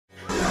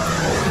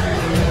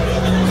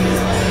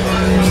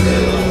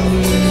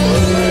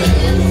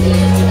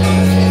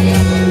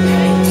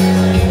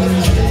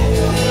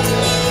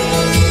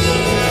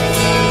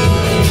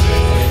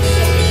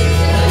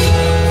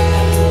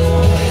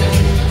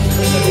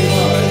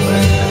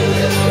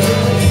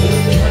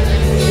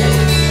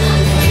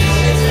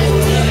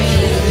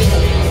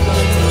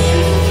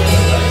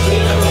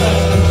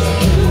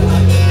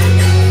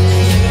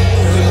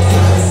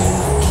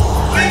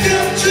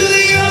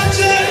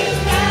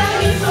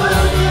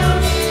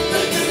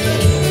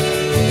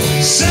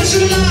Such a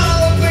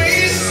lovely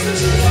place,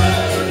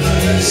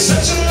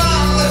 such a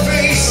lovely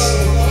face.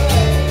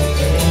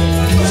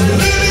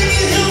 Living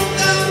in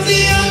health of the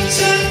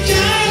uptown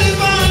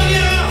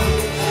California.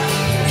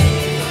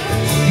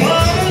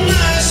 What a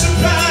nice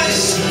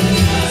surprise.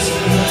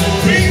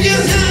 Bring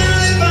your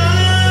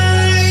alibis.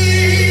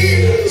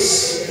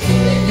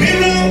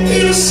 We're up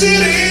in the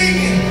city.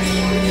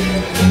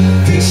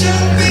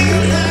 Picture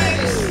being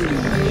nice.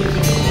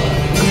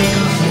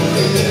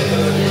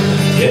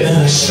 Et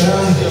un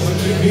chat,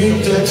 une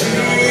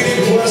tortue,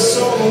 des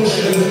poissons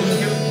rouges.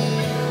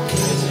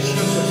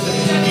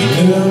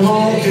 Il ne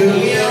manque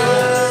rien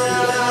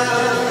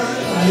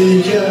à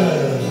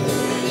l'écart.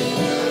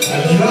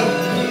 On y va.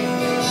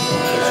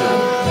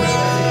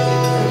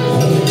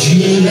 On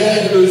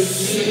dirait le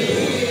sud.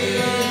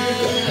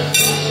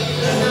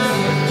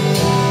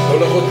 On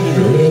l'a retenu.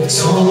 Le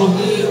temps.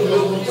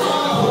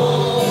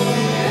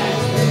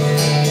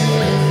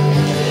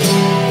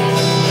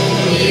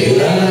 Et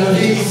la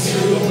vie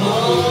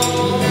sûrement.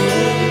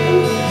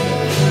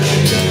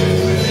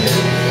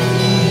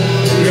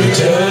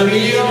 Un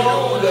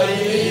million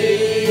d'années.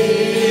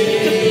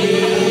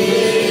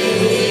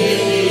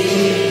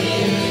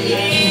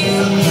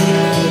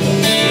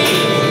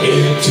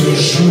 Et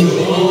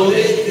toujours en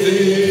été.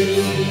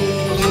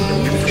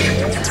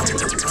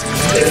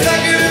 Des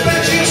flaques de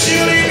peinture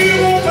sur les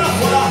murs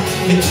parfois.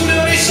 Et tout le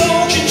ruisseau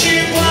que tu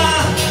vois.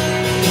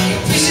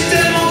 Puis c'est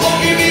tellement grand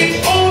que vite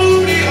on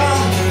l'oubliera.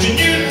 Que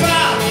nulle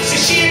part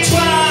c'est chez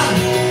toi.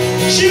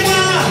 Chez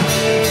moi,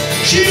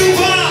 chez nous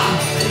voir.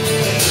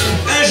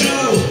 Un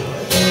jour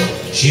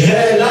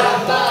j'irai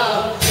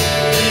là-bas.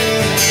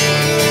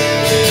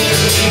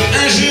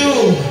 Un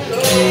jour,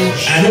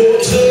 un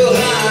autre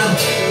rein.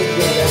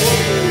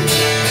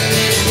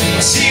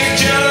 Si le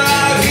cœur de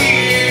la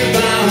vie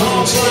bat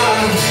en toi.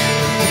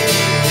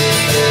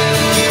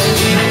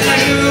 Un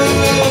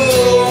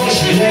jour,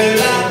 j'irai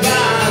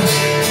là-bas.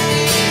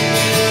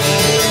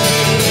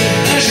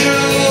 Un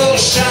jour,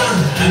 chat,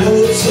 un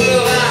autre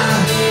rein.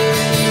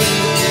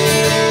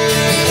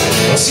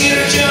 Si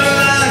le cœur de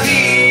la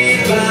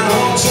vie bat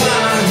en toi.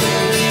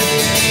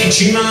 Et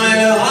tu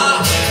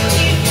m'emmèneras,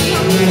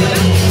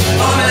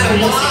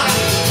 emmène-moi.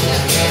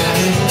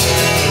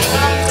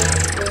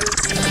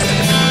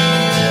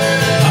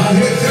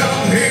 I've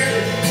come here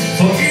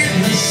for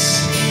forgiveness.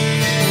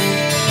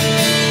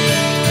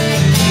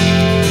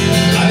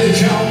 I've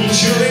come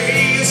to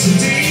raise the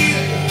deed.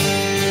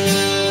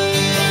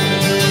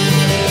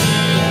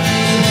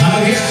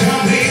 I've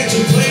come here to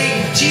play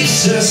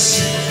Jesus.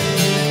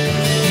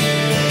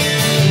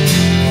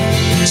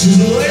 To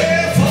the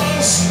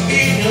levels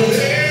in your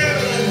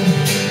heaven.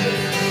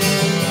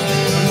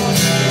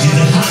 Did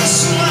I have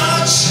so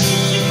much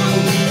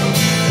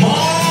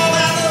more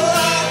than a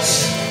lot?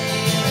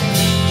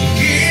 You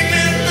give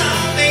me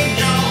nothing,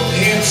 no,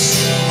 it's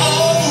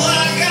all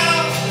I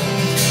got.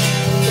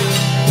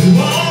 We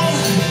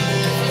won't,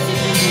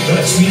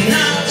 but we're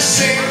not the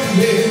same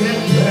way.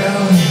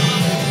 Well,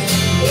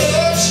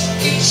 touch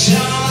each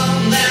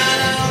other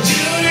now,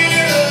 do it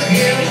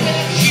again.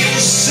 You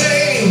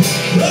say,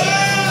 love.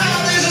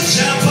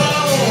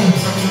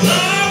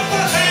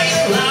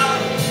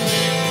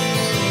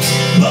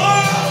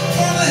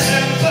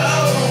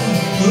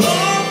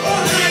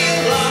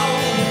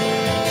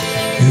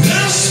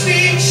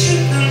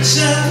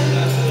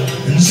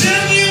 And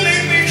then you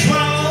make me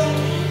crawl.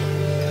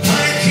 I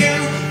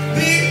can't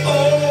be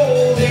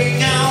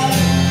holding on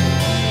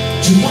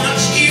to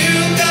watch you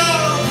go.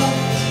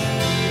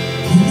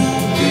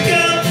 You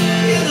got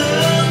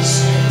feelings,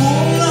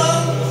 one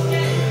love,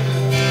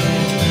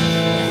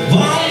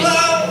 one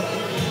love,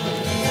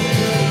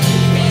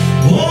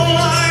 one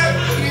life.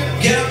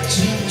 You got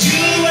to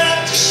do at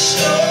the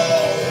show.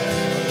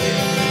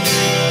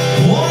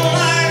 One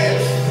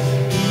life,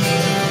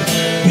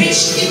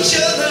 reach each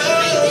other.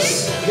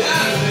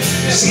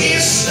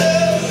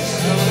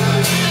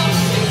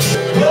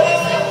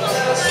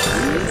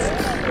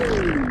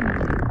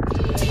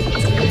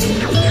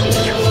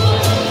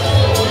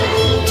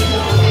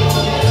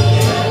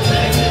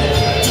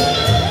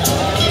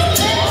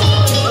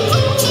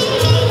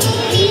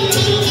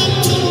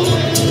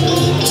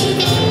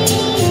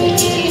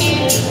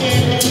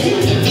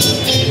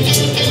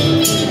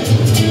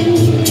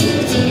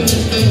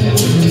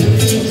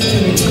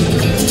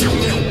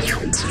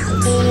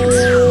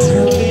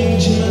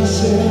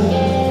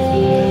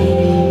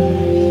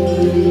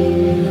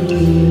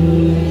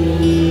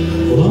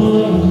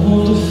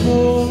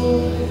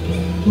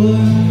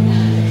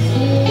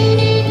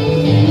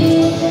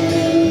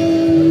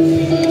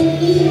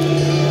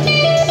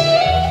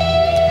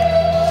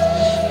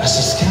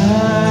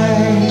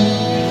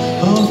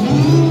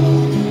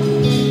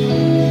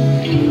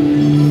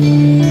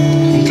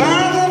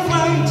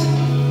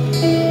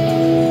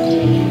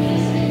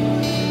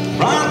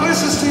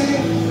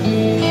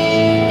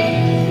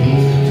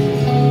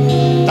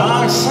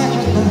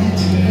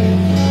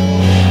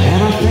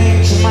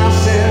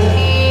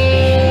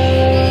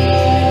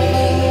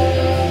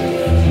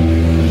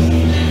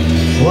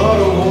 What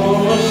a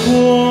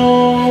wonderful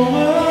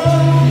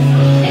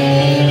world.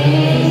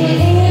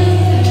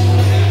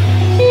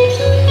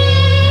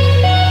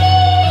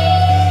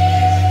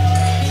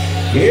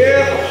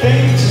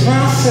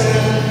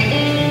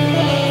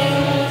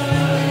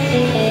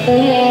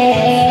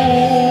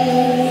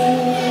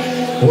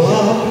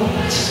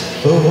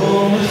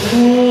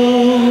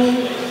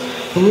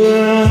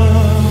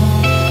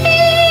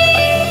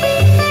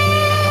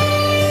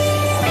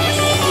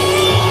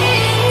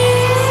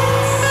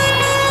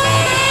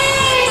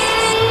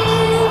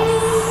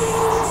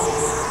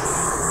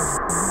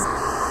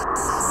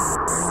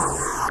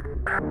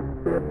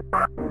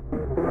 Thank